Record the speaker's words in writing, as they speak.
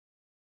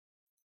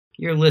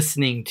You're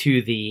listening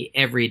to the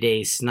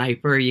Everyday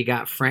Sniper. You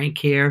got Frank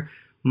here.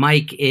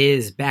 Mike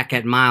is back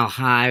at Mile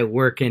High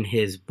working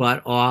his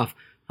butt off.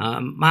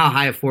 Mile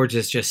High affords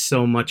us just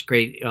so much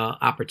great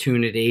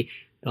opportunity,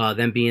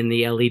 them being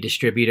the LE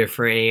distributor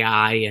for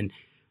AI. And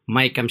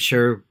Mike, I'm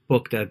sure,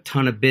 booked a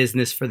ton of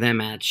business for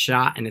them at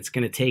Shot, and it's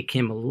going to take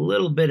him a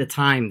little bit of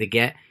time to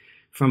get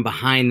from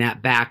behind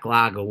that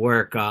backlog of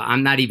work.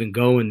 I'm not even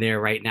going there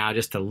right now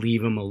just to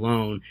leave him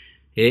alone.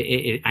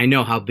 I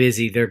know how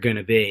busy they're going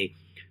to be.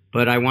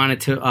 But I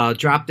wanted to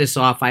drop this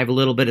off. I have a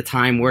little bit of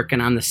time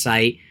working on the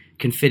site.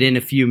 Can fit in a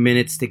few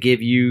minutes to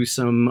give you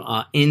some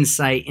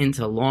insight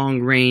into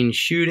long-range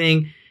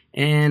shooting.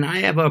 And I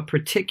have a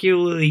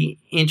particularly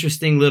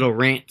interesting little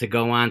rant to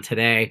go on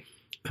today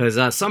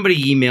because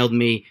somebody emailed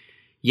me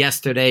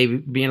yesterday,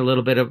 being a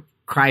little bit of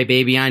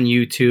crybaby on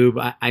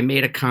YouTube. I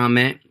made a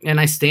comment,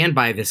 and I stand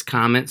by this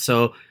comment.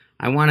 So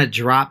I want to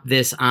drop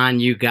this on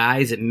you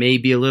guys. It may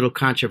be a little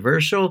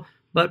controversial,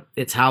 but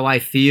it's how I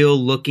feel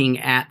looking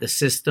at the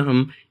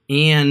system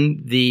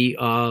and the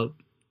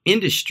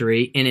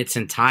industry in its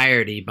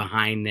entirety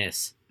behind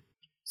this.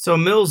 So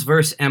Mils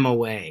versus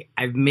MOA.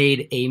 I've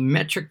made a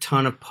metric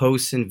ton of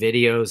posts and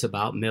videos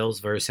about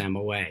Mils versus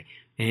MOA.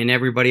 And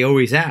everybody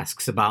always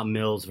asks about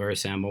Mils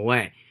versus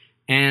MOA.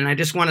 And I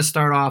just want to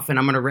start off, and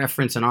I'm going to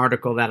reference an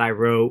article that I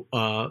wrote,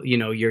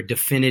 your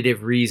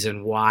definitive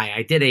reason why.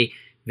 I did a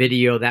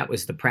video that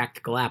was the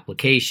practical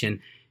application.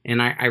 And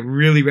I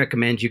really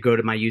recommend you go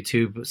to my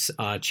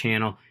YouTube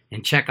channel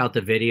and check out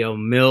the video,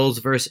 Mils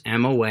versus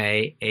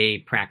MOA, a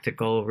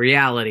practical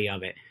reality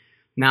of it.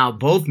 Now,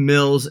 both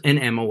Mils and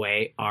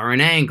MOA are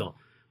an angle.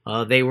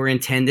 They were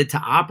intended to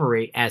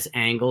operate as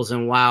angles,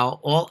 and while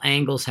all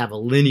angles have a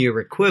linear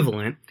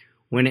equivalent,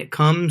 when it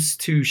comes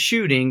to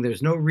shooting,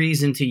 there's no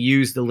reason to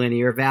use the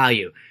linear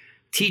value.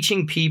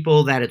 Teaching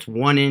people that it's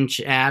 1 inch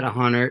at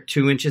 100,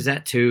 2 inches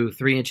at 2,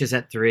 3 inches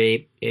at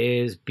 3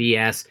 is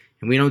BS.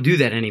 And we don't do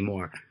that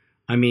anymore.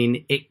 I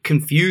mean, it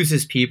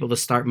confuses people to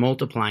start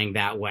multiplying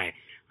that way.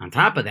 On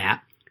top of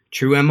that,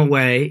 true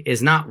MOA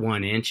is not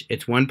 1 inch,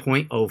 it's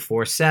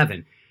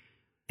 1.047.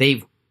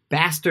 They've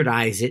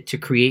bastardized it to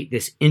create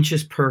this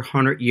inches per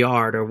 100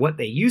 yard, or what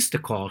they used to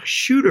call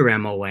shooter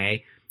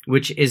MOA,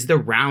 which is the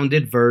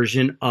rounded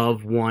version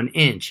of 1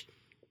 inch.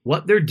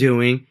 What they're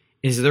doing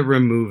is they're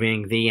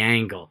removing the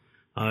angle.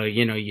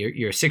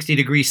 Your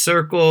 60-degree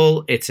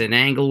circle, it's an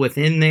angle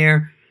within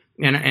there.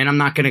 And I'm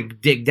not going to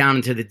dig down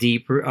into the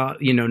deep,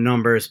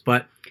 numbers,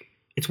 but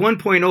it's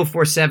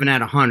 1.047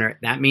 at 100.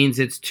 That means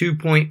it's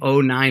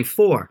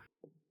 2.094.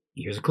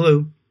 Here's a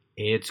clue.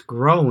 It's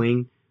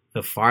growing.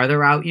 The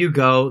farther out you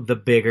go, the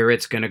bigger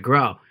it's going to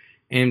grow.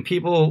 And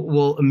people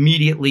will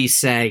immediately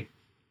say,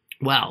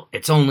 well,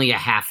 it's only a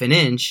half an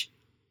inch,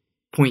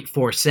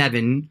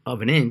 0.47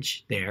 of an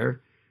inch there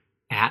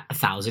at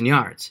 1,000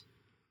 yards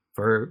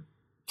for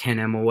 10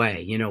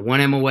 MOA.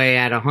 1 MOA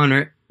at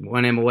 100.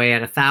 1 MOA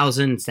at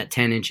 1,000, it's at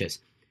 10 inches.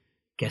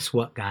 Guess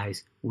what,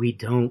 guys? We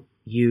don't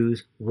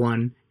use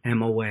 1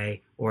 MOA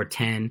or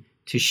 10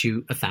 to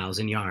shoot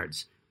 1,000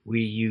 yards. We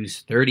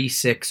use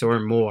 36 or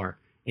more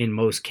in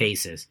most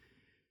cases.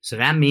 So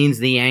that means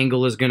the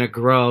angle is going to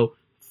grow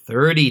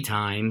 30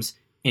 times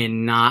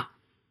and not,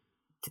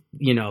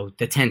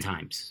 the 10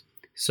 times.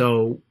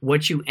 So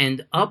what you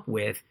end up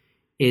with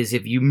is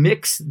if you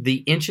mix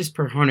the inches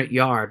per 100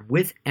 yard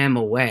with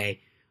MOA,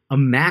 a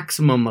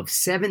maximum of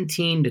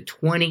 17 to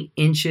 20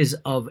 inches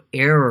of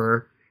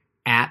error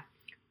at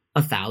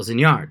 1,000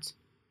 yards.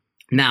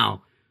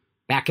 Now,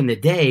 back in the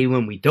day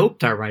when we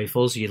doped our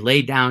rifles, you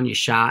laid down, you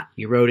shot,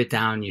 you wrote it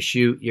down, you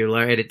shoot, you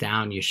write it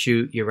down, you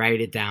shoot, you write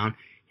it down.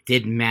 It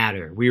didn't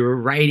matter. We were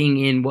writing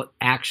in what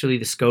actually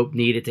the scope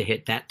needed to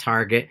hit that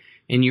target,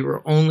 and you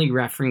were only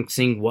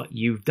referencing what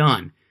you've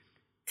done.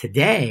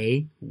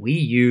 Today, we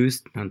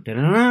use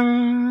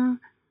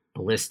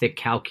ballistic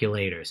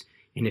calculators.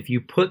 And if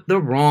you put the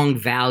wrong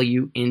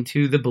value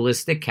into the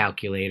ballistic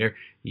calculator,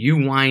 you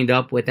wind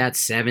up with that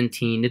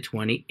 17 to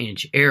 20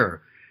 inch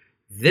error.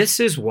 This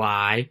is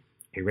why,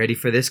 are you ready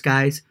for this,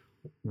 guys?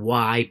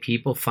 Why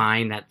people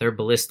find that their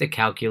ballistic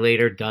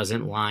calculator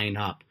doesn't line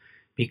up.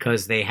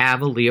 Because they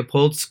have a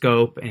Leupold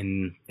scope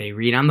and they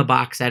read on the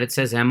box that it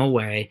says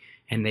MOA,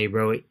 and they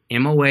wrote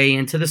MOA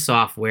into the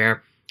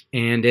software,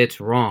 and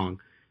it's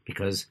wrong.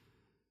 Because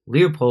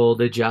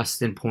Leupold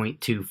adjusts in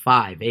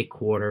 0.25, a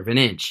quarter of an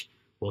inch.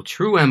 Well,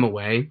 true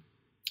MOA,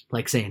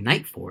 like say a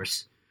Night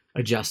Force,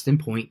 adjusts in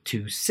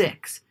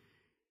 0.26,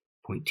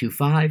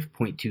 0.25,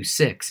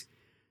 0.26.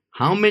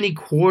 How many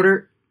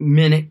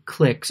quarter-minute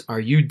clicks are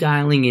you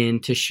dialing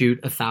in to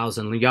shoot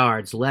 1,000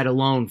 yards, let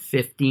alone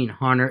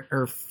 1,500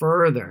 or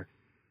further?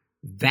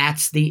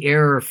 That's the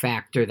error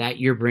factor that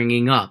you're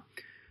bringing up.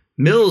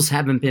 Mils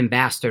haven't been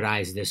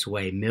bastardized this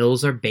way.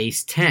 Mils are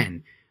base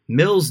 10.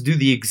 Mils do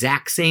the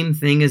exact same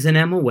thing as an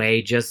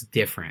MOA, just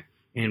different.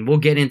 And we'll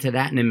get into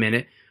that in a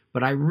minute.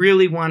 But I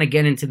really want to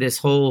get into this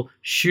whole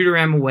shooter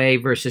MOA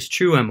versus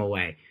true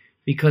MOA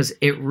because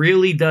it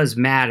really does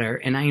matter.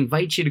 And I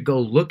invite you to go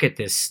look at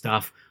this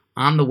stuff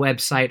on the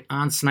website,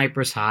 on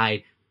Sniper's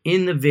Hide,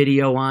 in the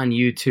video on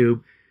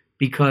YouTube,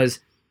 because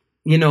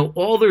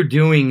all they're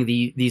doing,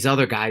 these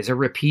other guys are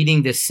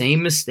repeating the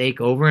same mistake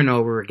over and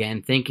over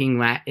again, thinking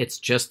that it's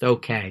just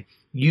okay.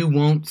 You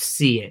won't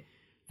see it.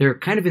 They're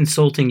kind of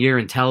insulting your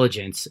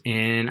intelligence,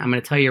 and I'm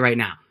going to tell you right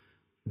now,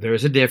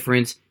 there's a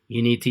difference.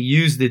 You need to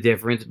use the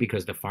difference,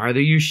 because the farther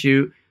you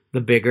shoot,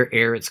 the bigger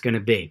error it's going to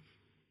be.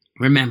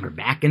 Remember,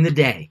 back in the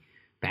day,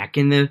 back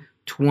in the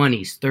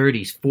 20s,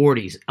 30s,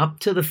 40s, up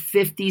to the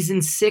 50s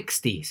and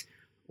 60s,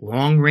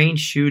 long-range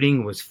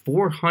shooting was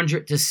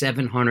 400 to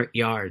 700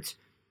 yards.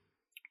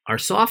 Our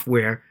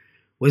software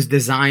was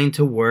designed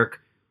to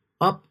work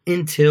up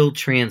until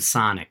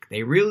transonic.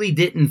 They really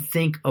didn't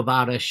think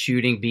about us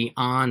shooting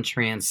beyond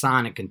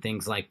transonic and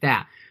things like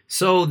that.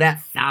 So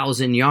that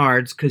 1,000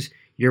 yards, because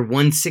your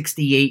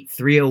 168,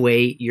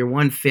 308, your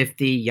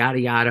 150, yada,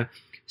 yada,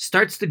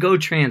 starts to go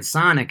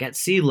transonic at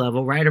sea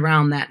level right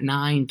around that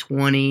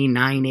 920,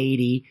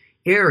 980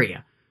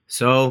 area.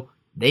 So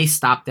they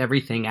stopped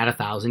everything at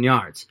 1,000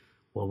 yards.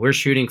 Well, we're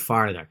shooting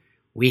farther.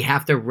 We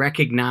have to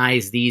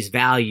recognize these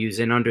values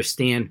and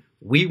understand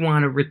we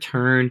want to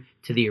return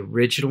to the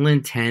original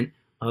intent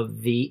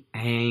of the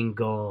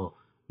angle,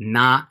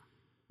 not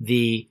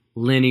the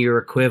linear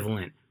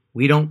equivalent.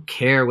 We don't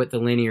care what the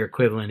linear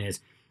equivalent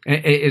is.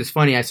 It's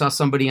funny. I saw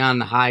somebody on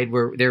the Hide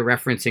where they're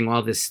referencing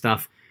all this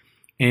stuff,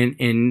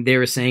 and they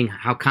were saying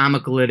how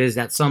comical it is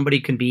that somebody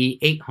can be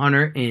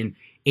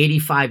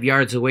 885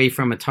 yards away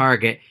from a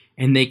target,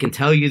 and they can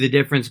tell you the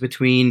difference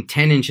between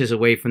 10 inches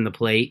away from the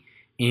plate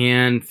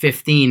and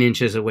 15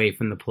 inches away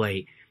from the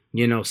plate.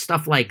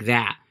 Stuff like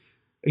that.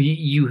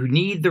 You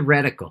need the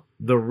reticle.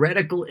 The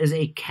reticle is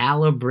a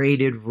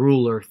calibrated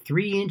ruler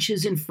 3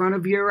 inches in front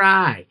of your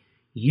eye.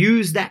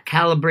 Use that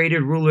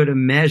calibrated ruler to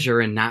measure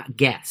and not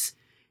guess.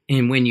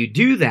 And when you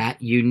do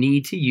that, you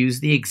need to use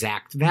the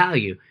exact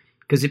value.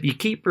 Because if you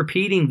keep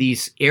repeating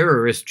these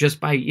errors just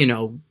by,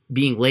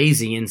 being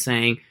lazy and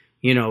saying,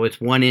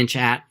 it's 1 inch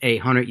at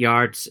 100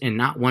 yards and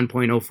not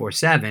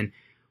 1.047,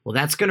 well,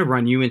 that's going to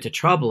run you into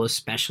trouble,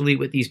 especially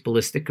with these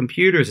ballistic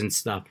computers and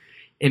stuff.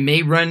 It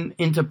may run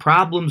into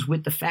problems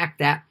with the fact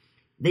that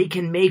they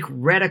can make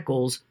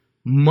reticles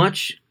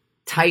much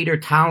tighter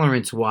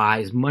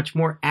tolerance-wise, much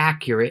more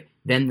accurate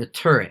than the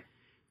turret.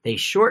 They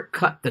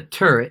shortcut the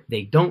turret.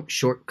 They don't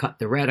shortcut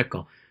the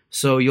reticle.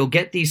 So you'll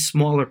get these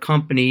smaller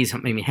companies,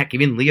 heck,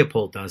 even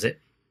Leopold does it,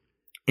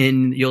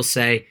 and you'll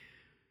say,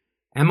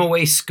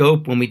 MOA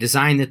scope, when we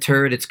design the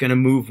turret, it's going to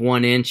move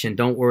 1 inch, and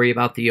don't worry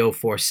about the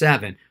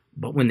 047.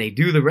 But when they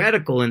do the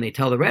reticle and they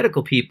tell the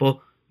reticle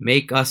people,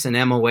 make us an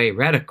MOA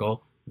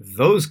reticle,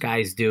 those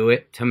guys do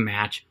it to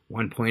match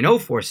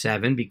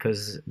 1.047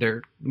 because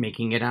they're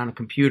making it on a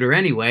computer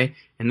anyway,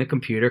 and the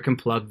computer can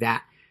plug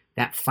that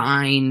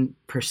fine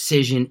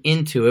precision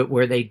into it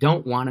where they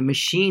don't want to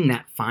machine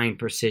that fine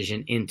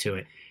precision into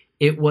it.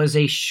 It was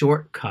a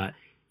shortcut.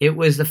 It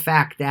was the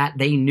fact that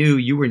they knew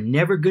you were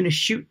never going to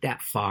shoot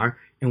that far,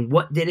 and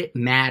what did it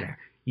matter?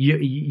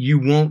 You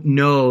won't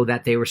know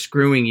that they were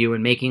screwing you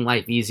and making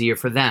life easier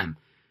for them.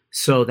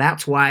 So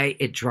that's why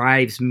it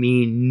drives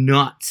me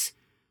nuts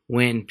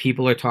when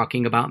people are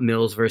talking about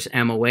Mils versus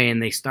MOA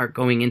and they start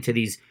going into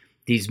these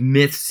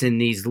myths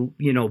and these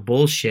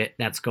bullshit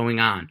that's going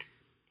on.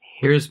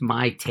 Here's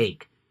my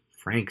take,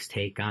 Frank's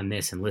take on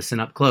this, and listen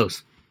up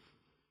close.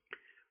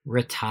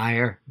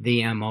 Retire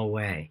the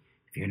MOA.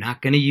 If you're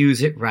not going to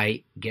use it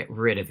right, get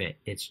rid of it.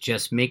 It's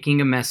just making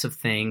a mess of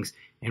things,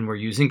 and we're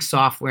using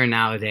software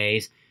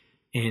nowadays,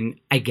 and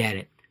I get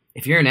it.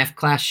 If you're an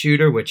F-class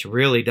shooter, which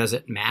really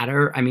doesn't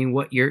matter,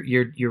 what you're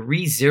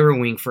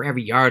re-zeroing for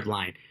every yard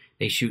line.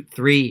 They shoot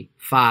 3,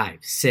 5,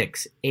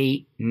 6,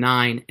 8,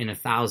 9, and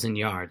 1,000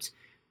 yards.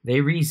 They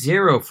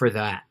re-zero for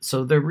that,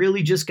 so they're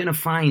really just going to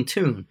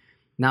fine-tune.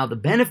 Now, the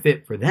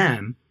benefit for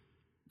them,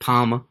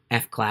 Palma,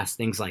 F-class,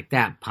 things like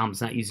that,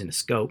 Palma's not using a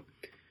scope,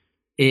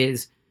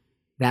 is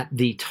that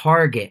the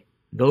target,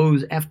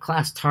 those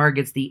F-class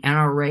targets, the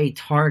NRA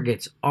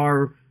targets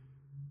are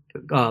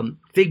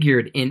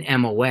figured in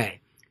MOA.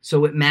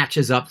 So it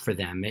matches up for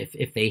them.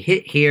 If they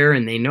hit here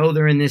and they know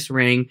they're in this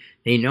ring,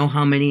 they know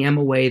how many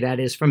MOA that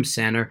is from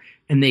center,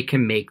 and they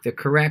can make the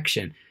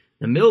correction.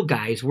 The Mil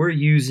guys, we're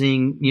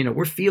using,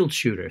 we're field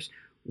shooters.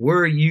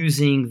 We're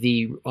using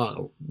the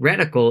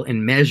reticle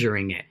and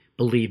measuring it.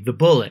 Believe the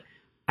bullet.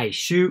 I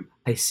shoot,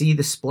 I see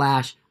the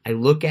splash, I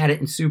look at it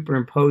and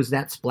superimpose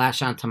that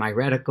splash onto my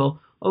reticle.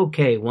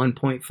 Okay,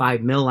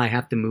 1.5 mil I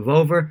have to move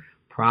over.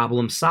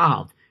 Problem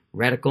solved.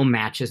 Reticle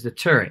matches the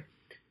turret.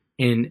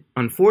 And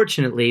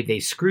unfortunately, they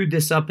screwed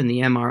this up in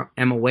the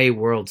MOA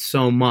world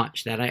so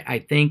much that I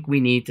think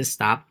we need to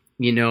stop,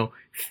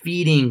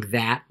 feeding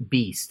that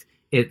beast.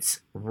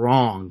 It's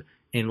wrong,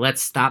 and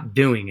let's stop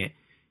doing it.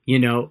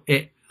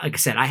 Like I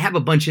said, I have a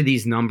bunch of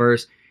these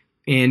numbers,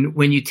 and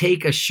when you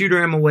take a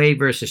shooter MOA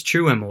versus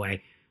true MOA,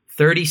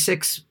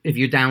 36, if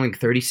you're dialing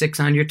 36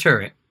 on your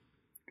turret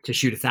to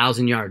shoot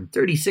 1,000 yards,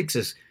 36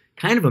 is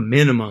kind of a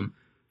minimum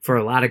for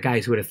a lot of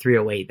guys with a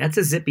 308. That's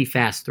a zippy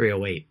fast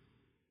 308.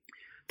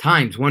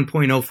 Times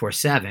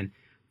 1.047,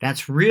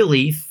 that's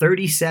really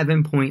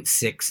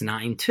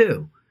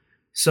 37.692.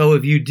 So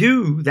if you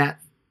do that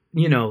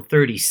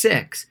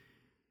 36,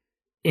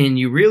 and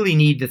you really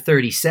need the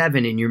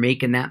 37 and you're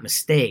making that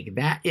mistake,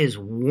 that is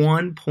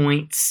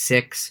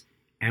 1.6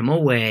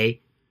 MOA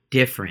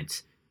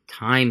difference.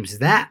 Times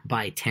that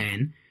by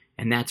 10,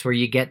 and that's where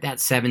you get that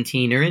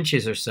 17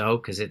 inches or so,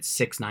 because it's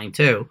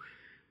 692.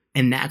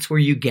 And that's where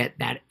you get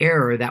that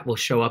error that will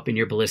show up in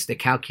your ballistic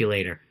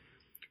calculator.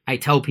 I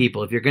tell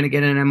people, if you're going to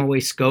get an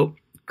MOA scope,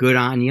 good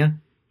on you.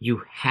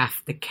 You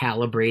have to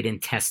calibrate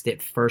and test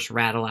it first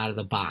rattle out of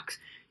the box.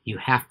 You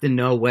have to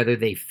know whether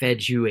they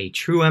fed you a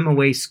true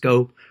MOA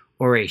scope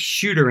or a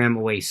shooter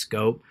MOA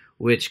scope,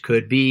 which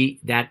could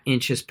be that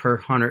inches per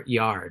 100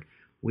 yard.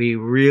 We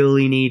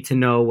really need to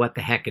know what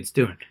the heck it's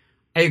doing.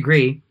 I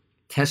agree.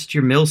 Test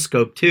your mil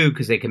scope too,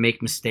 because they can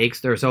make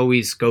mistakes. There's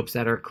always scopes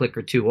that are a click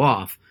or two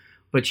off,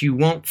 but you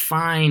won't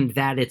find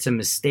that it's a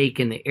mistake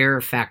in the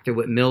error factor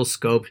with mil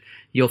scopes.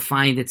 You'll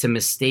find it's a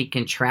mistake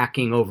in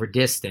tracking over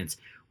distance.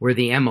 Where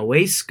the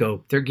MOA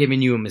scope, they're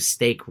giving you a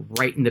mistake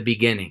right in the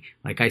beginning.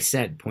 Like I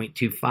said,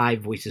 0.25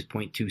 versus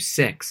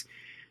 0.26.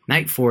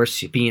 Night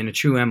Force, being a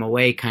true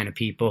MOA kind of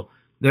people,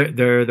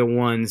 they're the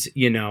ones,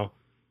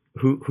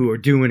 who are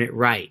doing it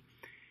right.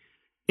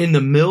 In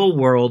the mil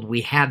world, we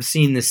have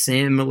seen the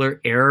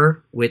similar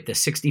error with the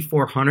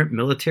 6400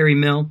 military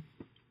mil.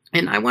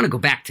 And I want to go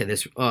back to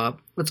this.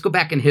 Let's go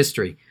back in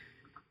history.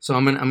 So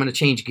I'm gonna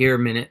change gear a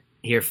minute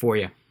here for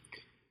you.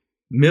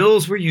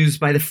 Mils were used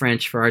by the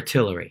French for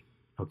artillery.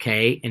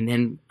 Okay, and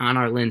then on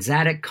our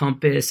lensatic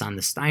compass, on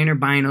the Steiner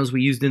binos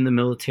we used in the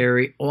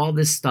military, all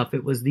this stuff,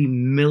 it was the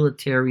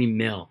military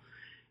mil.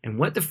 And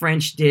what the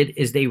French did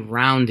is they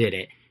rounded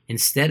it.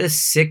 Instead of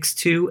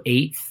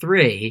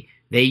 6283,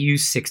 they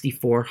used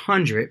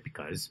 6400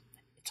 because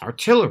it's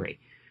artillery.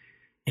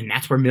 And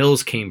that's where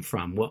mils came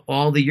from. Well,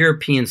 all the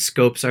European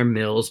scopes are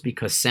mils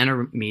because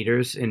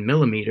centimeters and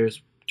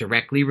millimeters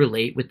directly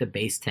relate with the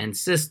base 10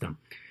 system.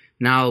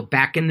 Now,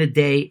 back in the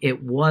day,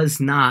 it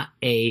was not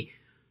a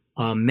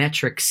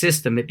metric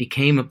system. It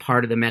became a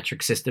part of the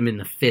metric system in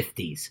the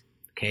 50s.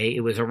 Okay, it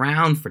was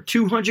around for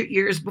 200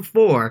 years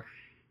before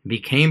it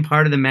became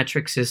part of the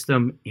metric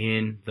system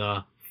in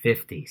the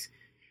 50s.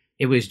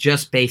 It was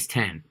just base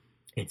 10.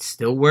 It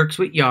still works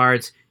with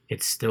yards.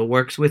 It still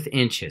works with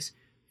inches.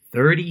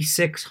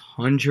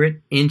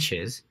 3,600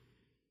 inches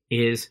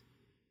is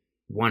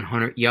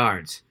 100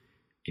 yards.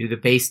 Do the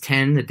base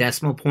 10, the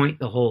decimal point,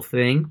 the whole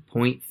thing.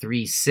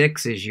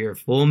 0.36 is your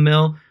full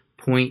mil.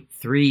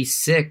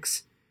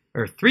 0.36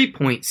 or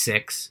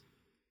 3.6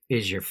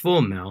 is your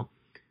full mil,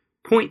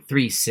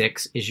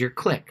 0.36 is your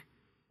click.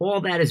 All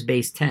that is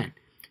base 10.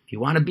 If you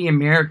want to be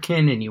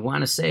American and you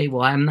want to say,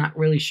 well, I'm not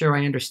really sure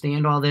I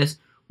understand all this,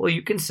 well,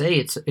 you can say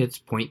it's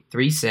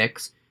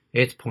 0.36,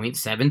 it's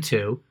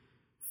 0.72.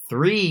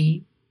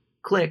 3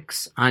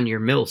 clicks on your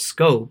mil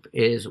scope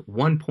is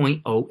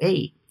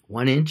 1.08,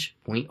 1 inch,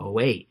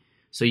 0.08.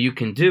 So you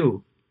can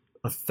do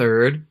a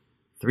third,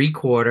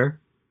 3/4,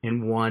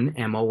 and 1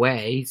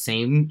 MOA,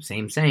 same,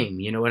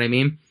 you know what I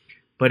mean?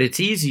 But it's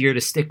easier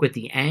to stick with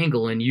the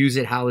angle and use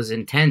it how it's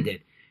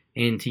intended.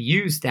 And to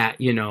use that,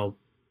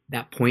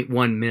 that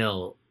 0.1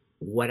 mil,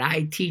 what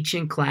I teach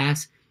in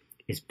class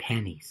is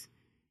pennies.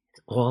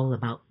 It's all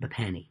about the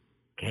penny,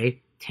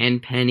 okay? 10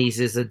 pennies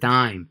is a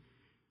dime.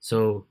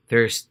 So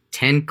there's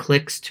 10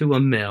 clicks to a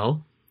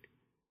mil,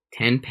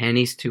 10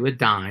 pennies to a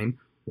dime,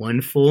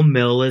 1 full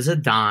mil is a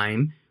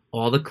dime,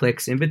 all the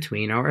clicks in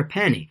between are a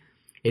penny.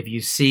 If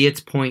you see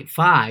it's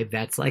 0.5,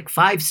 that's like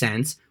 5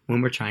 cents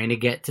when we're trying to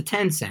get to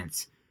 10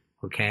 cents,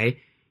 okay?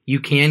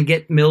 You can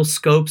get mil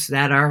scopes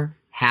that are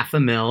half a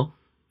mil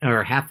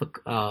or half a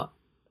click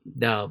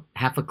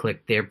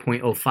there,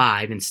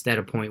 0.05 instead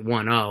of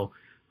 0.10.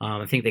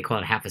 I think they call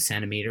it half a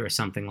centimeter or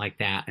something like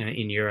that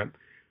in Europe.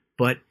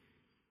 But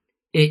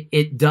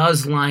it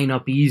does line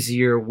up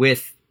easier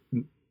with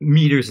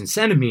meters and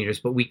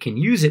centimeters, but we can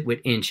use it with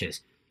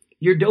inches.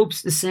 Your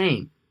dope's the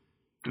same.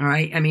 All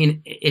right. I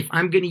mean, if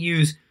I'm going to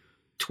use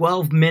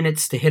 12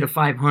 minutes to hit a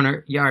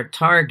 500-yard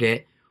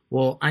target,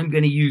 well, I'm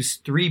going to use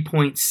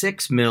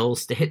 3.6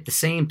 mils to hit the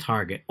same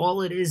target.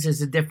 All it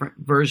is a different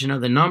version of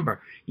the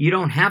number. You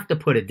don't have to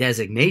put a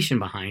designation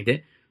behind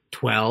it.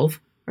 12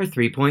 or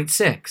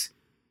 3.6.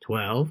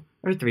 12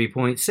 or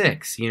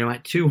 3.6.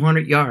 At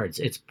 200 yards,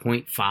 it's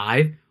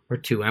 0.5 or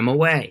 2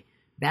 MOA.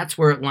 That's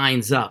where it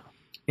lines up.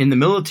 In the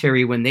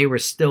military, when they were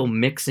still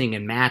mixing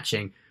and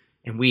matching,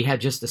 and we had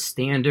just a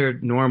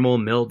standard normal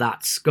mil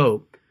dot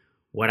scope,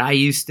 what I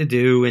used to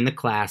do in the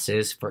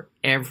classes for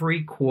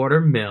every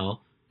 1/4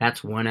 mil,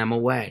 that's 1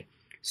 MOA.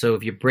 So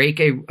if you break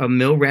a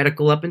mil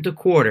reticle up into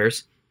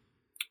quarters,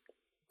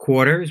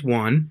 1/4 is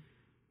 1,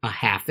 a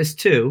half is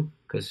 2,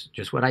 because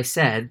just what I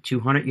said,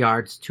 200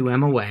 yards, 2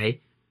 MOA,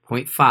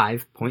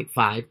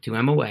 0.5,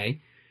 2 MOA,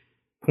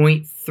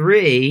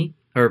 0.3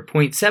 or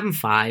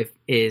 0.75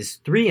 is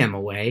 3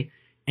 MOA,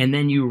 and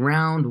then you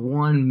round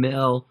 1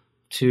 mil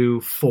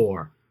to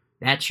 4.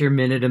 That's your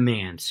minute of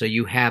man. So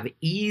you have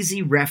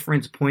easy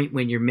reference point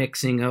when you're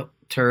mixing a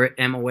turret,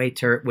 MOA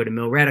turret with a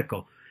mil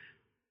reticle.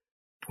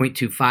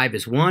 0.25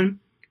 is 1,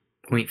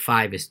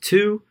 0.5 is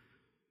 2,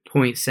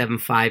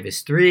 0.75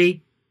 is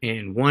 3,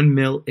 and 1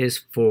 mil is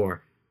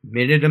 4.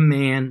 Minute a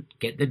man,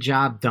 get the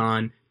job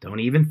done. Don't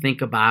even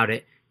think about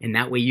it. And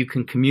that way you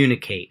can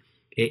communicate.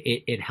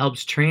 It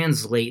helps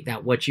translate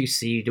that what you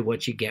see to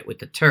what you get with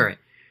the turret.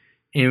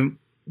 And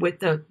with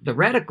the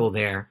reticle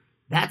there,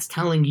 that's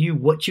telling you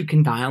what you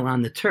can dial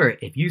on the turret.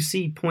 If you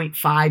see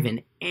 0.5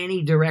 in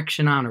any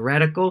direction on a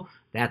reticle,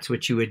 that's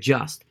what you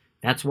adjust.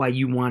 That's why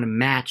you want to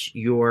match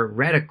your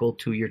reticle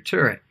to your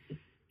turret.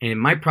 And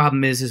my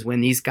problem is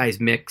when these guys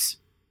mix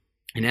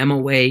an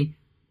MOA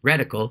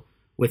reticle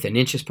with an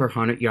inches per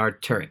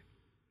 100-yard turret.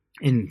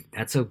 And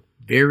that's a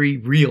very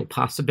real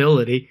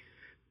possibility,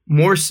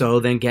 more so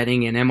than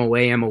getting an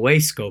MOA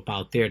scope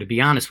out there, to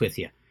be honest with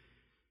you.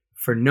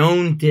 For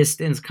known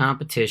distance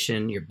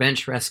competition, your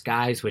bench rest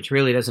guys, which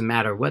really doesn't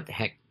matter what the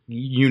heck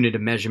unit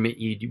of measurement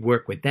you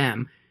work with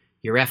them,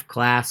 your F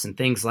class and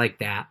things like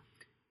that,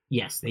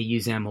 yes, they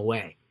use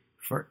MOA.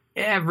 For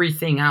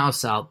everything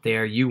else out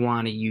there, you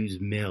want to use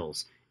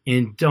mils.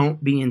 And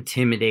don't be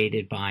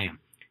intimidated by them.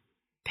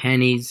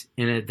 Pennies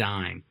and a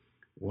dime.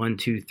 1,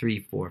 2, 3,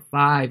 4,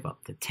 5,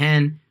 up to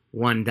 10,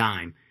 1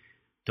 dime.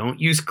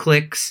 Don't use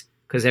clicks,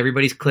 because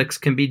everybody's clicks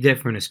can be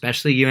different,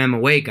 especially you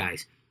MOA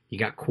guys. You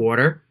got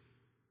quarter,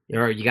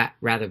 or you got,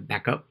 rather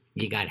back up,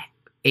 you got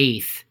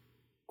eighth,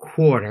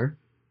 quarter,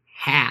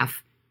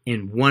 half,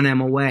 and 1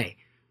 MOA.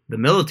 The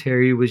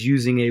military was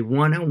using a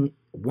 1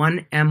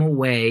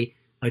 MOA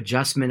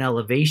adjustment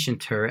elevation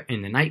turret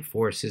in the night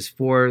forces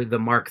for the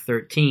Mark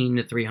 13,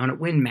 the 300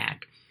 Win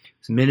Mag.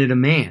 It's minute a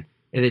man.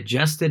 It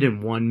adjusted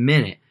in 1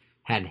 minute.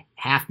 Had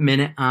half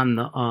minute on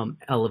the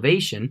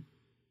elevation,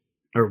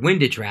 or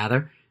windage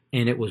rather,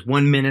 and it was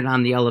 1 minute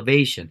on the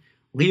elevation.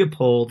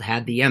 Leopold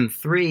had the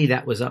M3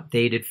 that was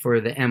updated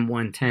for the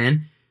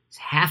M110. It's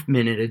half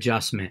minute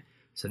adjustment.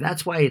 So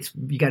that's why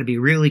you got to be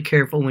really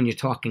careful when you're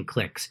talking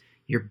clicks.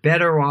 You're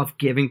better off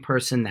giving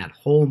person that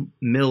whole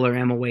mil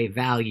or MOA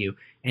value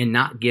and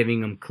not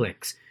giving them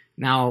clicks.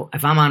 Now,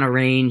 if I'm on a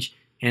range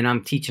and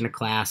I'm teaching a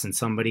class and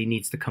somebody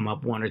needs to come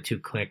up 1 or 2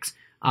 clicks,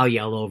 I'll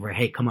yell over,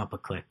 hey, come up a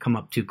click, come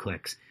up 2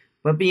 clicks.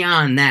 But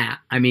beyond that,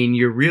 I mean,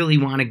 you really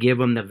want to give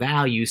them the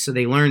value so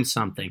they learn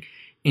something.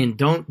 And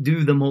don't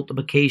do the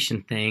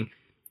multiplication thing.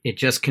 It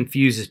just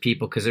confuses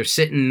people because they're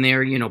sitting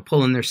there,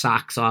 pulling their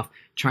socks off,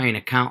 trying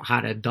to count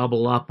how to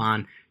double up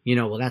on,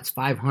 well, that's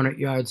 500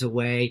 yards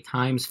away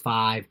times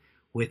 5.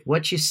 With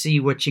what you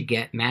see, what you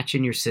get,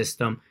 matching your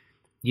system,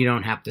 you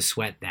don't have to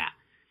sweat that.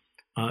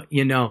 A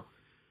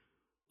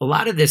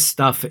lot of this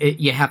stuff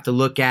you have to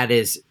look at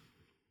is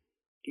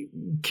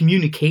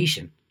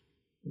communication.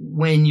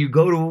 When you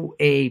go to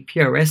a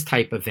PRS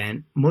type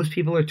event, most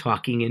people are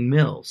talking in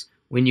mils.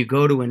 When you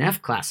go to an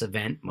F-class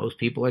event, most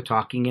people are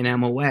talking in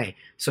MOA.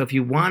 So if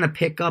you want to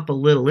pick up a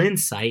little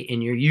insight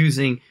and you're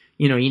using,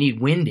 you need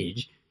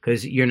windage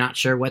because you're not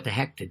sure what the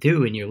heck to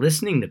do and you're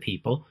listening to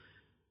people,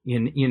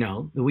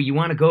 you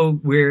want to go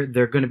where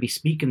they're going to be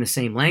speaking the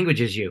same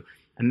language as you.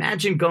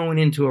 Imagine going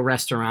into a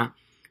restaurant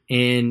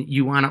and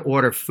you want to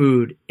order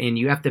food and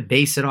you have to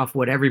base it off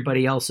what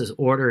everybody else is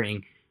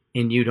ordering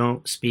and you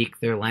don't speak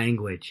their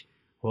language.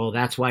 Well,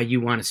 that's why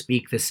you want to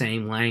speak the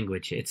same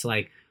language. It's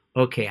like,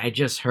 okay, I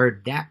just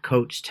heard that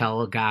coach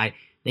tell a guy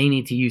they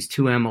need to use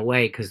 2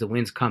 MOA because the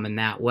wind's coming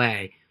that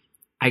way.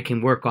 I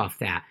can work off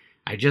that.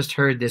 I just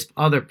heard this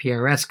other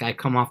PRS guy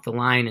come off the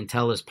line and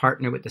tell his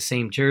partner with the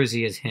same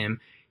jersey as him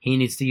he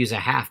needs to use a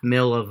half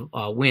mil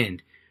of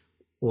wind.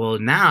 Well,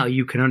 now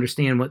you can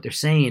understand what they're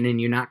saying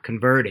and you're not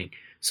converting.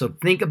 So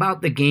think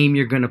about the game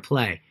you're going to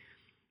play.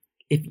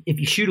 If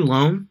you shoot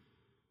alone,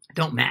 it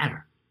don't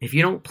matter. If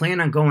you don't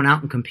plan on going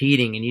out and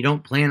competing and you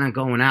don't plan on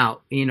going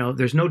out,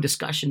 there's no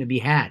discussion to be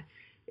had.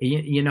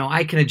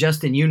 I can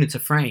adjust in units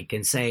of franc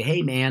and say,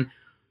 hey, man,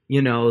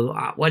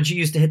 what'd you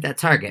use to hit that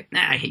target?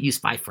 I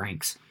used 5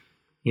 francs,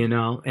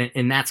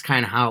 and that's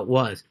kind of how it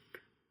was.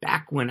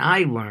 Back when I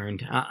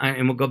learned,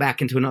 and we'll go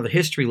back into another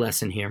history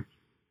lesson here,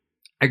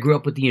 I grew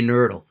up with the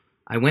inertial.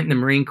 I went in the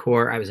Marine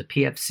Corps. I was a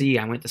PFC.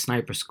 I went to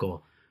sniper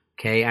school.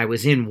 Okay, I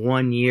was in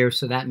 1 year,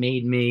 so that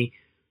made me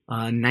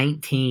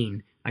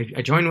 19.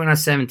 I joined when I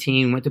was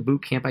 17, went to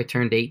boot camp, I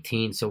turned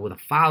 18. So the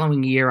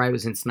following year, I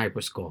was in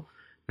sniper school,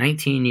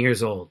 19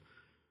 years old.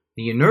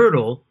 The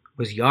inertial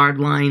was yard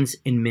lines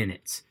in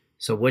minutes.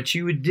 So what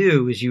you would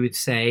do is you would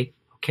say,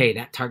 okay,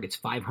 that target's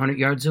 500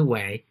 yards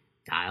away,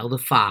 dial to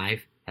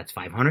 5, that's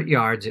 500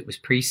 yards. It was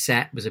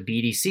preset, it was a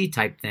BDC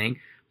type thing.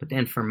 But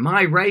then for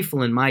my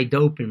rifle and my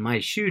dope and my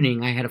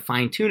shooting, I had a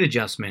fine-tune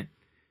adjustment,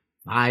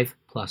 5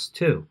 plus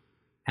 2.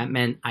 That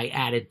meant I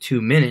added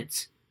 2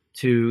 minutes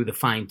to the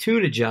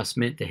fine-tune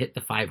adjustment to hit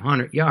the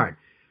 500 yard.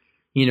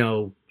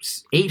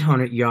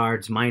 800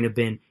 yards might have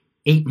been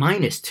 8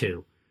 minus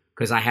 2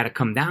 because I had to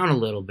come down a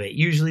little bit.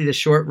 Usually the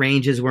short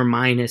ranges were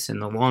minus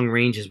and the long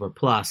ranges were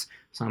plus.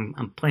 So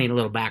I'm playing a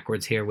little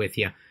backwards here with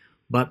you.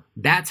 But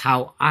that's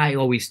how I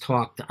always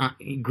talked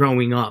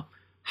growing up,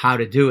 how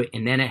to do it.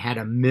 And then it had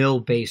a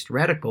mil-based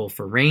reticle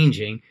for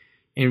ranging.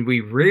 And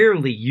we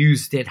rarely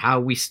used it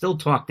how we still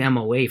talked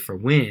MOA for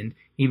wind,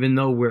 even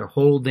though we're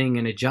holding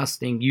and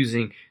adjusting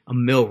using a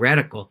mil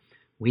reticle.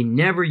 We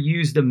never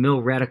use the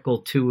mil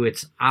reticle to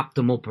its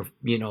optimal,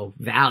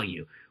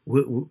 value.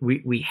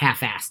 We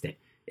half-assed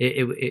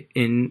it.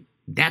 And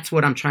that's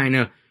what I'm trying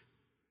to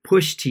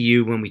push to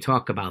you when we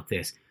talk about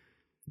this.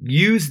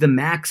 Use the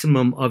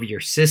maximum of your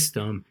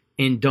system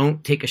and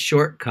don't take a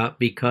shortcut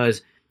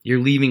because you're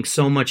leaving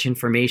so much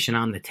information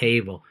on the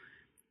table.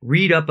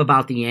 Read up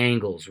about the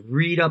angles.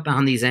 Read up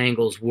on these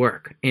angles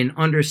work and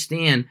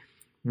understand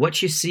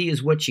what you see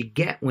is what you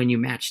get when you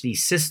match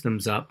these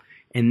systems up.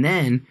 And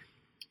then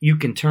you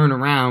can turn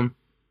around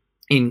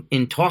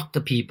and talk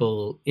to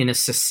people in a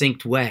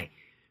succinct way.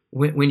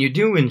 When you're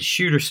doing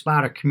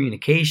shooter-spotter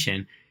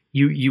communication,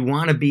 you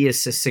want to be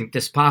as succinct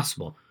as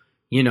possible.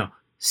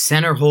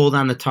 Center hold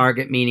on the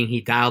target, meaning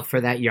he dialed for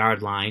that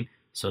yard line.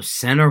 So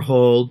center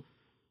hold,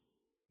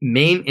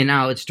 and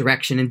now it's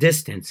direction and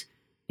distance.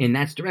 And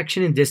that's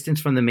direction and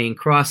distance from the main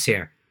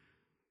crosshair.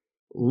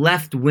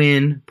 Left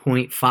win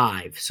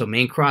 0.5. So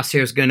main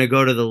crosshair is going to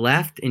go to the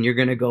left, and you're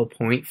going to go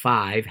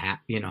 0.5,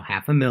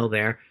 half a mil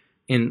there,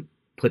 and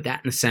put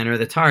that in the center of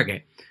the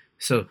target.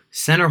 So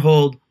center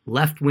hold,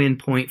 left win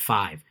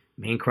 0.5.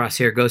 Main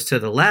crosshair goes to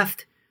the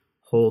left,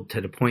 hold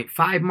to the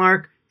 0.5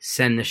 mark,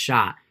 send the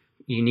shot.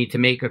 You need to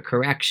make a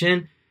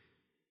correction.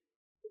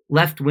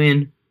 Left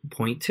win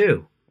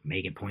 0.2.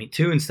 Make it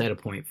 0.2 instead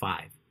of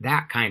 0.5.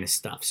 That kind of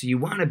stuff. So you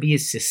want to be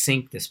as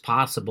succinct as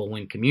possible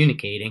when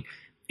communicating,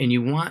 and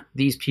you want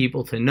these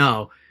people to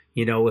know,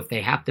 if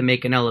they have to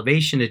make an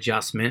elevation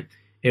adjustment,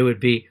 it would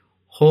be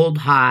hold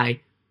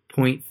high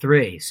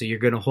 0.3. So you're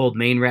going to hold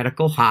main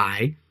reticle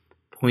high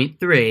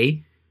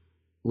 0.3,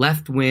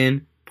 left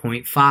win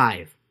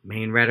 0.5,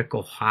 main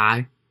reticle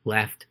high,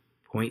 left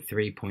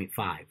 0.3,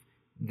 0.5.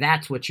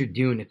 That's what you're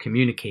doing to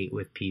communicate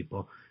with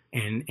people,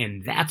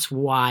 and that's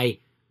why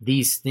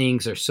these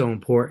things are so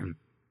important.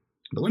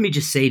 But let me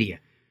just say to you,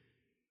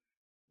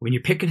 when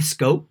you're picking a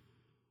scope,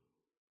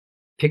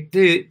 pick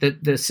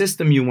the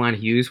system you want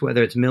to use,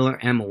 whether it's Mil or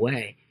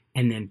MOA,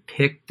 and then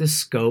pick the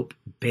scope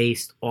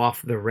based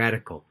off the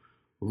reticle.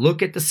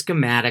 Look at the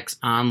schematics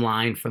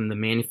online from the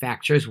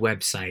manufacturer's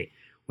website.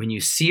 When you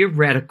see a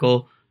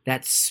reticle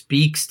that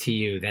speaks to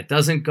you, that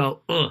doesn't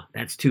go,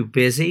 that's too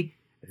busy,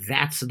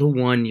 that's the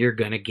one you're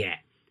going to get.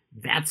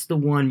 That's the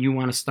one you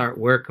want to start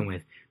working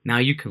with. Now,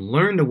 you can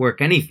learn to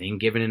work anything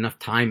given enough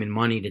time and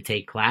money to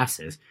take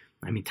classes.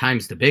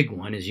 Time's the big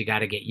one, is you got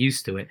to get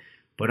used to it.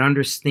 But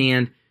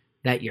understand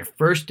that your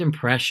first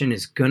impression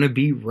is going to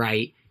be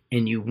right,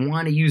 and you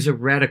want to use a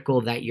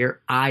reticle that your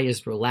eye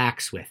is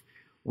relaxed with.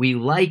 We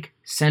like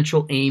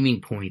central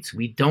aiming points.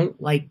 We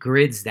don't like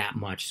grids that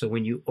much. So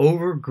when you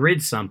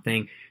over-grid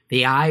something,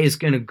 the eye is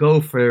going to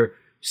go for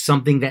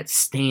something that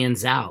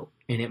stands out.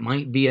 And it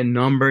might be a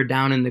number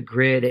down in the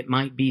grid. It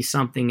might be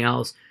something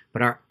else.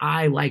 But our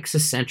eye likes a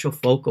central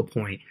focal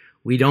point.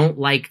 We don't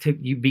like to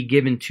be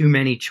given too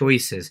many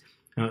choices.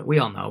 We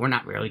all know we're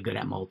not really good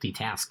at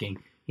multitasking.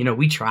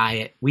 We try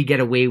it. We get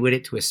away with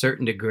it to a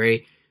certain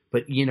degree.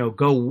 But,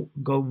 go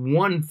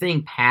one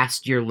thing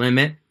past your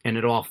limit and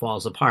it all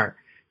falls apart.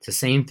 It's the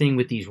same thing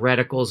with these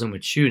reticles and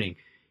with shooting.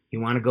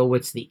 You want to go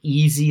what's the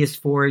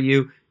easiest for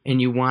you,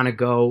 and you want to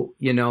go,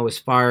 as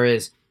far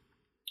as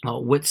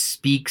what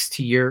speaks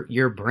to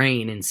your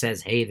brain and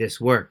says, hey,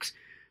 this works.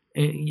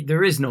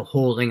 There is no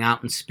holding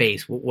out in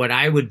space. What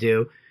I would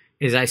do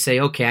is I say,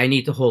 okay, I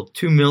need to hold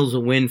 2 mils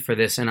of wind for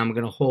this, and I'm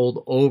going to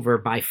hold over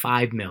by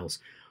 5 mils.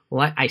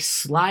 Well, I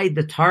slide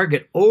the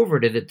target over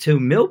to the 2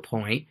 mil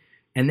point,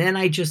 and then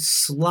I just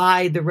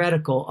slide the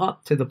reticle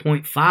up to the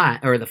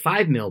 0.5 or the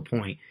 5 mil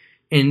point.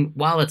 And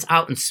while it's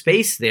out in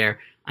space there,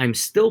 I'm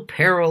still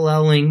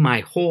paralleling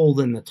my hold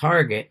in the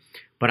target,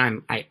 but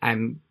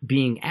I'm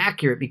being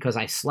accurate because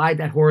I slide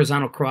that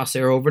horizontal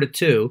crosshair over to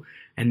 2,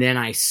 and then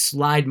I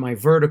slide my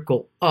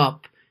vertical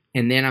up,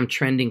 and then I'm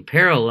trending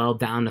parallel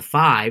down to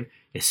 5.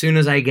 As soon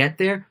as I get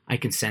there, I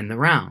can send the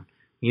round,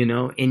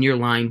 and you're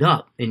lined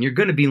up, and you're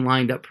going to be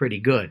lined up pretty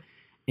good.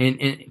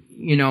 And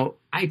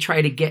I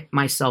try to get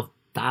myself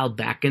dialed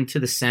back into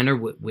the center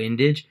with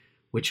windage,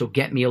 which will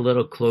get me a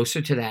little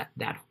closer to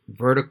that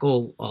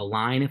vertical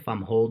line if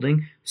I'm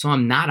holding, so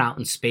I'm not out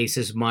in space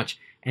as much.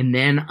 And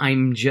then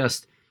I'm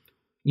just,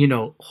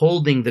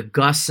 holding the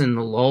gusts and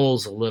the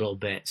lulls a little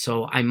bit.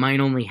 So I might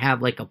only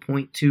have like a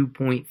 0.2,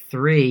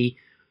 0.3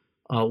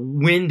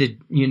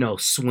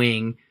 wind,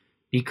 swing,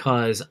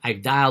 because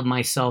I've dialed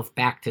myself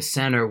back to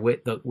center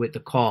with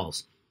the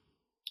calls.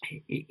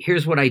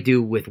 Here's what I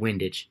do with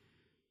windage.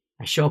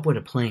 I show up with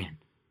a plan,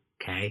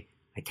 okay?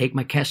 I take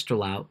my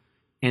Kestrel out,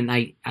 and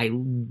I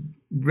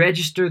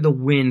register the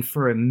wind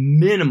for a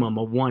minimum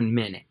of 1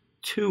 minute.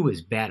 2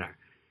 is better.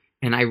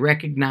 And I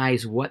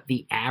recognize what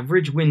the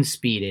average wind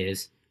speed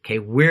is. Okay,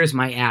 where's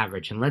my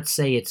average? And let's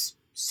say it's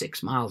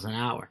 6 miles an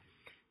hour.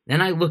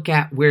 Then I look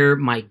at where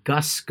my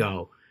gusts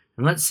go.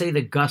 And let's say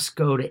the gusts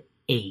go to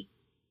 8.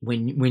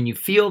 When you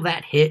feel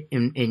that hit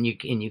and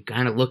you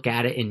kind of look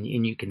at it and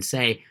you can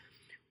say,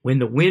 when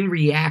the wind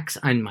reacts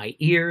on my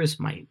ears,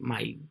 my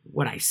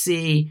what I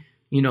see,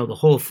 the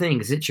whole thing,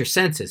 because it's your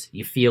senses.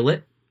 You feel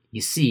it, you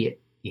see it,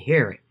 you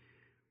hear it.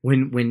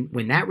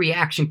 When that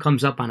reaction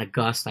comes up on a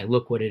gust, I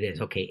look what it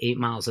is. Okay, 8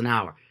 miles an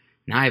hour.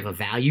 Now I have a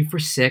value for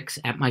 6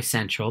 at my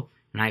central,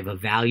 and I have a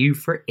value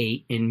for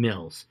 8 in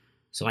mils.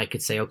 So I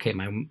could say, okay,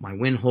 my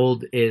wind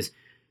hold is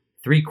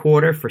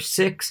 3/4 for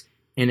 6,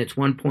 and it's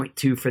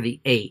 1.2 for the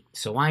 8.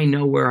 So I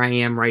know where I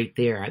am right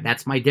there.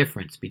 That's my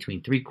difference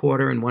between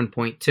 3/4 and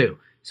 1.2.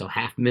 So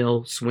half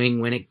mil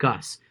swing when it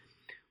gusts.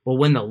 Well,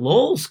 when the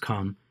lulls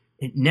come,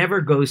 it never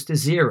goes to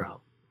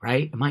 0,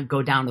 right? It might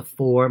go down to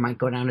 4, it might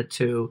go down to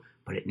 2,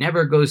 but it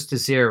never goes to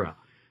 0.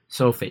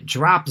 So if it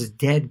drops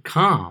dead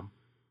calm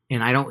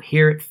and I don't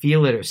hear it,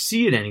 feel it, or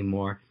see it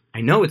anymore,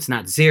 I know it's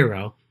not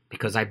 0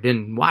 because I've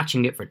been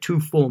watching it for 2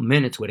 full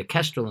minutes with a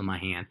kestrel in my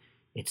hand.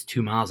 It's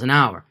 2 miles an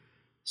hour.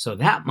 So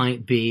that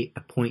might be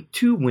a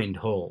 0.2 wind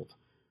hold.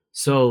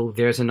 So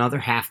there's another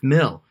half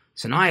mil.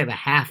 So now I have a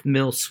half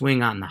mil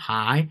swing on the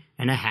high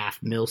and a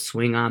half mil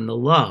swing on the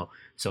low.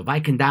 So if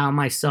I can dial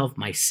myself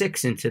my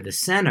 6 into the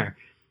center,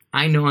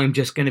 I know I'm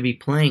just going to be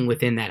playing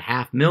within that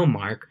half mil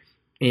mark.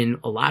 In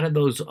a lot of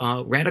those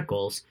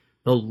reticles,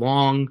 the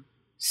long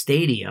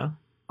stadia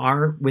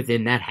are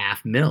within that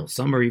half mil.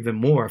 Some are even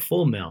more, a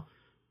full mil.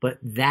 But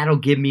that'll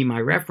give me my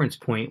reference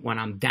point when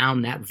I'm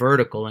down that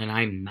vertical and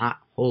I'm not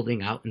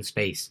holding out in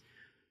space.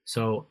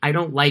 So I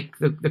don't like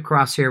the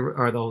crosshair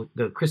or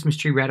the Christmas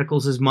tree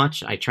reticles as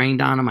much. I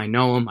trained on them. I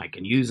know them. I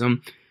can use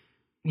them.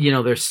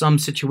 There's some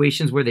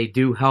situations where they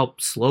do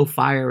help, slow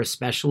fire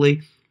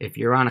especially. If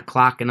you're on a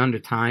clock and under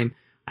time,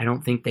 I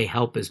don't think they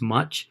help as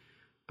much.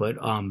 But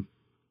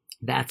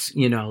that's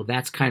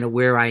kind of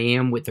where I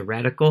am with the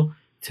reticle.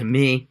 To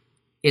me,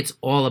 it's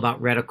all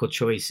about reticle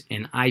choice,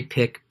 and I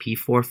pick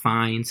P4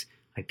 fines,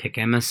 I pick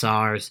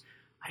MSRs,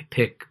 I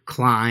pick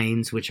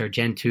Kleins, which are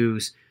Gen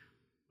 2s.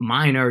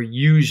 Mine are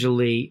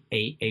usually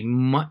a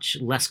much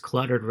less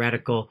cluttered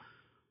reticle.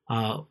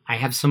 I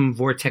have some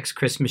Vortex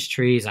Christmas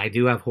trees. I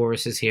do have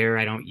Horaces here.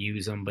 I don't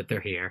use them, but they're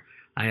here.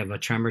 I have a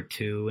Tremor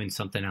 2 and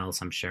something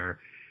else, I'm sure.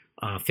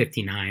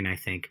 59, I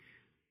think.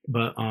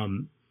 But,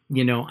 I'm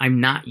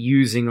not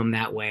using them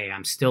that way.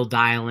 I'm still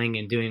dialing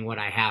and doing what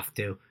I have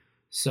to.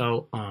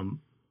 So,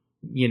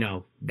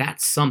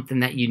 that's something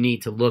that you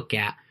need to look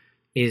at,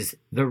 is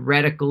the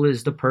reticle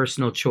is the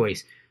personal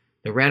choice.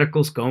 The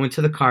reticle's going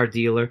to the car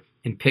dealer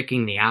and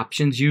picking the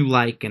options you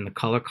like and the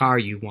color car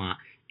you want.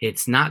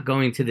 It's not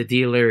going to the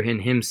dealer and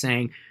him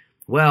saying,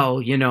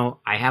 well,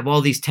 I have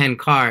all these 10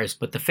 cars,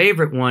 but the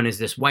favorite one is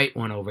this white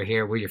one over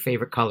here where your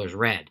favorite color is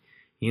red,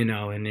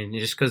 and then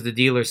just because the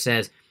dealer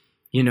says,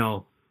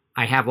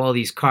 I have all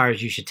these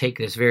cars, you should take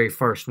this very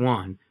first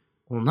one.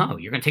 Well, no,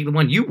 you're going to take the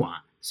one you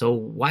want. So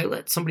why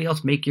let somebody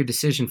else make your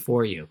decision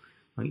for you?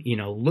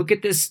 Look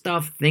at this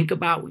stuff. Think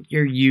about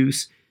your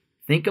use.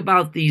 Think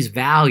about these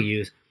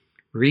values.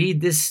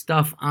 Read this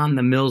stuff on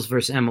the Mils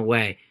versus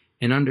MOA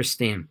and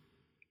understand.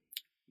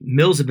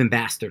 Mils have been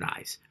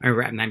bastardized.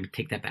 Let me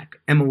take that back.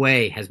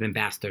 MOA has been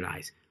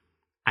bastardized.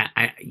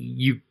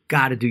 You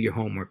got to do your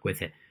homework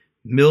with it.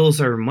 Mils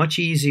are much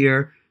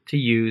easier to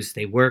use.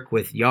 They work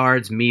with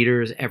yards,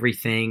 meters,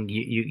 everything.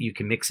 You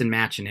can mix and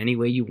match in any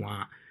way you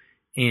want.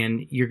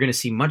 And you're going to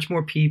see much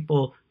more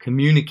people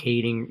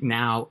communicating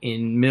now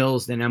in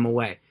Mils than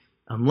MOA,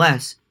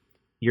 unless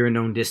you're a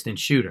known distance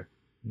shooter.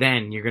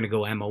 Then you're going to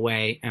go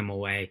MOA,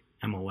 MOA,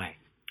 MOA.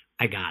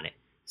 I got it.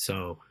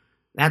 So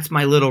that's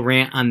my little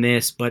rant on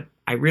this, but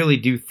I really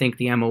do think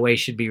the MOA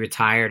should be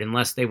retired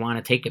unless they want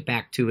to take it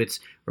back to its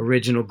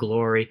original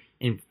glory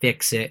and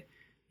fix it.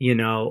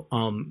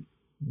 To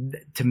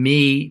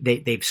me,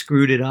 they've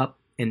screwed it up,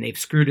 and they've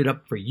screwed it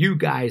up for you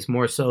guys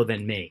more so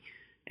than me.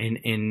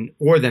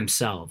 Or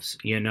themselves,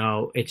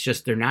 it's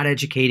just they're not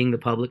educating the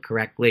public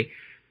correctly.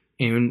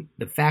 And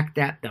the fact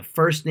that the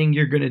first thing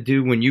you're going to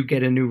do when you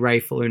get a new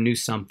rifle or new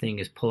something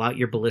is pull out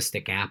your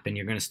ballistic app and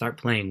you're going to start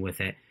playing with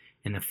it.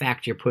 And the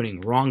fact you're putting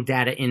wrong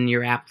data in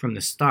your app from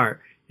the start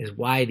is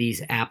why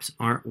these apps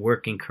aren't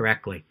working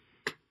correctly.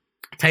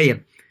 I tell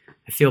you,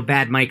 I feel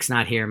bad Mike's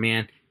not here,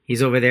 man.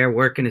 He's over there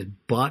working his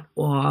butt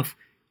off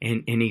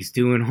and he's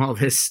doing all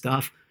this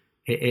stuff.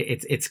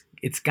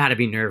 It's got to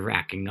be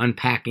nerve-wracking,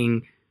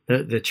 unpacking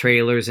the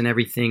trailers and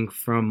everything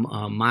from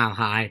Mile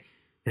High.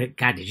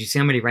 God, did you see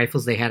how many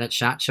rifles they had at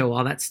SHOT Show?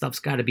 All that stuff's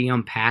got to be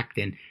unpacked,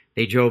 and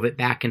they drove it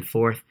back and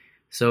forth.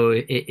 So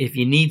if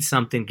you need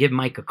something, give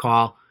Mike a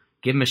call.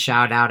 Give him a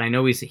shout-out. I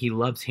know he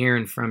loves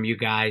hearing from you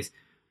guys.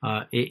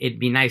 It'd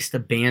be nice to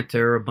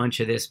banter a bunch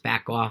of this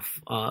back off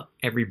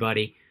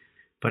everybody.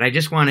 But I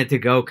just wanted to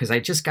go because I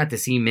just got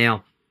this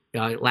email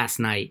last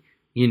night,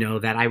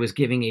 that I was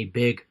giving a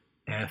big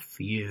F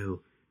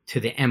you to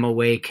the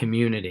MOA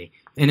community.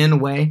 And in a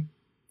way,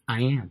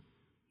 I am.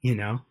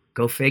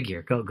 Go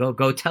figure.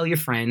 Go tell your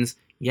friends.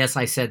 Yes,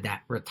 I said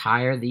that.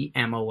 Retire the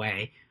MOA.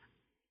 I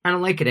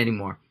don't like it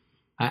anymore.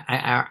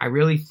 I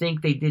really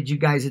think they did you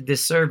guys a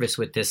disservice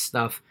with this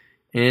stuff.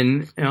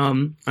 And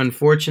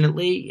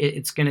unfortunately,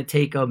 it's going to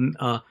take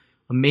a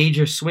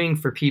major swing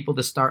for people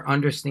to start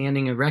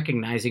understanding and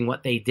recognizing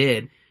what they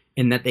did,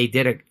 and that they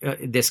did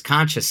this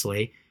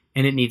consciously,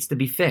 and it needs to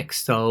be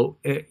fixed. So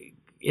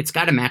it's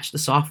got to match the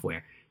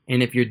software.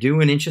 And if you're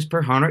doing inches per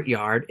 100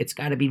 yard, it's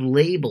got to be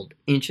labeled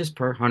inches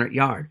per 100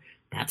 yard.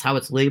 That's how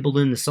it's labeled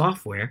in the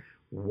software.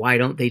 Why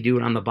don't they do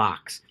it on the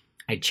box?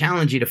 I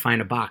challenge you to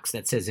find a box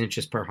that says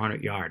inches per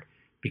 100 yard,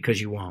 because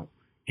you won't.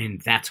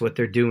 And that's what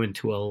they're doing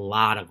to a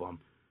lot of them.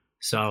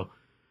 So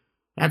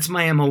that's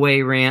my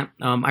MOA rant.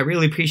 I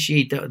really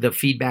appreciate the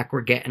feedback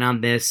we're getting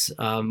on this.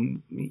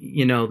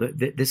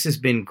 This has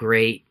been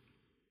great.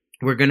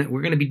 We're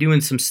gonna be doing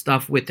some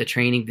stuff with the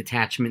training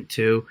detachment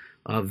too,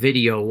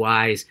 video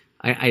wise.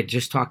 I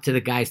just talked to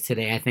the guys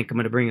today. I think I'm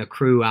gonna bring a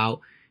crew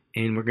out,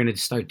 and we're gonna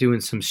start doing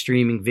some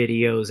streaming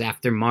videos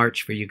after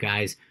March for you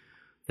guys.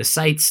 The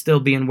site's still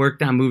being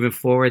worked on moving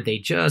forward. They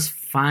just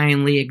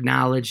finally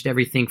acknowledged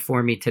everything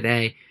for me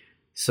today,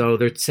 so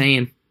they're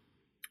saying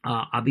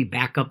I'll be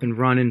back up and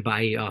running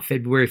by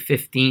February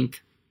 15th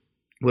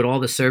with all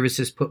the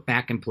services put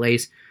back in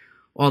place,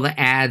 all the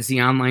ads,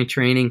 the online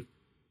training,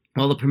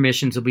 all the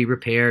permissions will be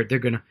repaired. They're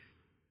going to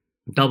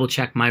double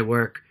check my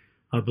work.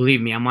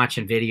 Believe me, I'm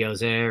watching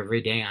videos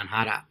every day on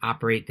how to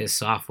operate this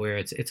software.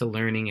 It's a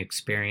learning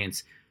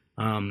experience.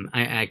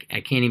 I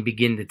can't even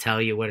begin to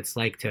tell you what it's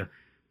like to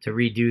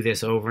redo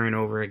this over and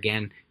over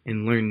again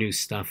and learn new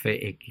stuff.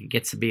 It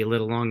gets to be a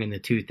little long in the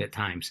tooth at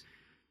times.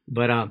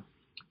 But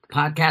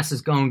podcast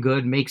is going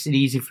good, makes it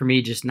easy for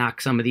me. Just knock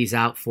some of these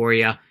out for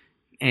you,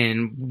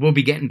 and we'll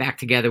be getting back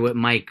together with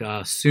Mike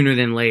sooner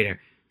than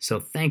later. So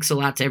thanks a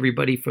lot to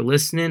everybody for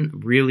listening.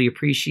 Really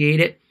appreciate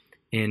it.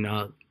 And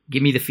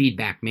give me the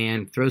feedback,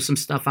 man. Throw some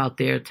stuff out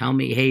there. Tell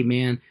me, hey,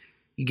 man,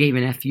 you gave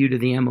an FU to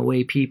the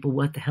MOA people.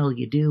 What the hell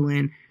you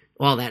doing?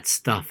 All that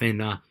stuff.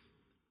 And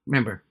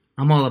remember,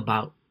 I'm all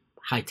about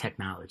high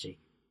technology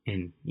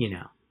and,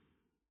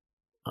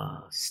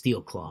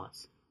 steel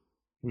claws.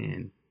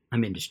 And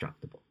I'm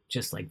indestructible,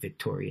 just like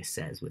Victoria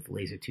says with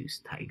Laser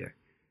Tooth Tiger.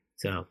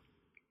 So,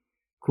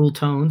 cool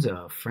tones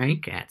of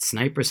Frank at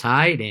Sniper's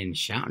Hide and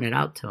shouting it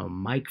out to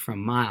Mike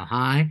from Mile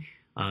High.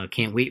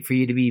 Can't wait for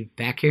you to be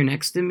back here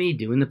next to me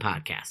doing the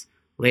podcast.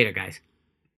 Later, guys.